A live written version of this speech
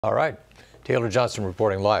All right. Taylor Johnson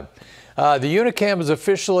reporting live. The Unicam is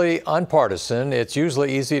officially unpartisan. It's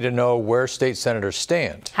usually easy to know where state senators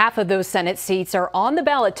stand. Half of those Senate seats are on the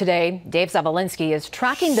ballot today. Dave Zavolinsky is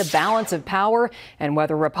tracking the balance of power and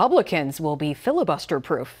whether Republicans will be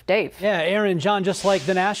filibuster-proof. Dave. Yeah, Aaron, John, just like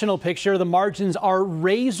the national picture, the margins are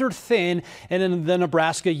razor thin in the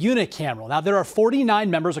Nebraska unicameral. Now, there are 49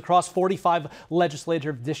 members across 45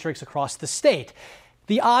 legislative districts across the state.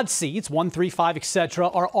 The odd seats, 1, 3, 5, etc.,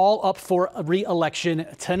 are all up for re-election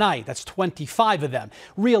tonight. That's 25 of them.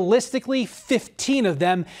 Realistically, 15 of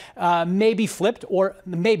them may be flipped, or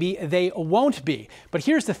maybe they won't be. But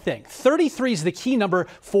here's the thing. 33 is the key number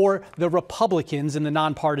for the Republicans in the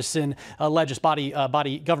nonpartisan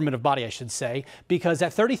government body, I should say, because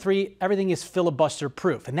at 33, everything is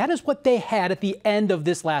filibuster-proof. And that is what they had at the end of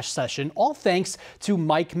this last session, all thanks to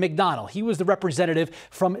Mike McDonald. He was the representative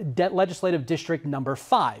from Legislative District number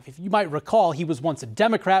 5. If you might recall, he was once a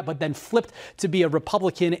Democrat, but then flipped to be a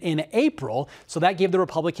Republican in April. So that gave the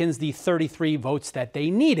Republicans the 33 votes that they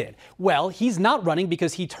needed. Well, he's not running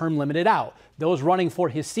because he term limited out. Those running for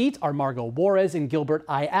his seat are Margot Juarez and Gilbert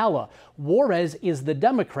Ayala. Juarez is the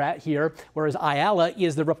Democrat here, whereas Ayala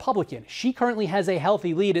is the Republican. She currently has a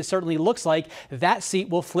healthy lead. It certainly looks like that seat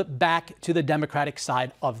will flip back to the Democratic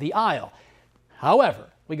side of the aisle. However,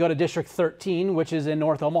 we go to District 13, which is in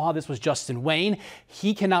North Omaha. This was Justin Wayne.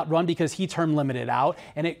 He cannot run because he term limited out.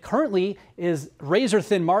 And it currently is razor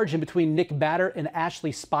thin margin between Nick Batter and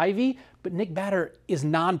Ashley Spivey. But Nick Batter is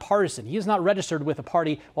nonpartisan. He is not registered with a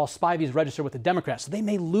party while Spivey is registered with the Democrats. So they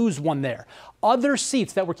may lose one there. Other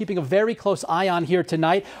seats that we're keeping a very close eye on here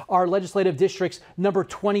tonight are legislative districts number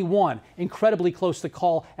 21, incredibly close to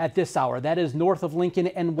call at this hour. That is north of Lincoln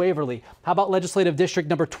and Waverly. How about legislative district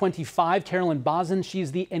number 25, Carolyn Bozen?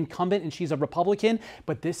 She's the incumbent and she's a Republican,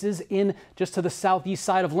 but this is in just to the southeast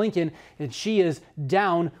side of Lincoln, and she is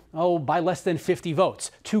down, by less than 50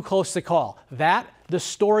 votes. Too close to call. The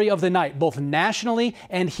story of the night, both nationally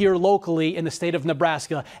and here locally in the state of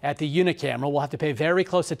Nebraska at the unicameral. We'll have to pay very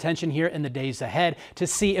close attention here in the days ahead to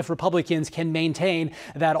see if Republicans can maintain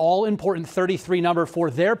that all-important 33 number for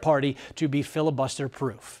their party to be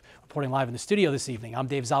filibuster-proof. Reporting live in the studio this evening, I'm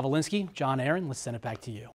Dave Zavolinsky. John, Aaron, let's send it back to you.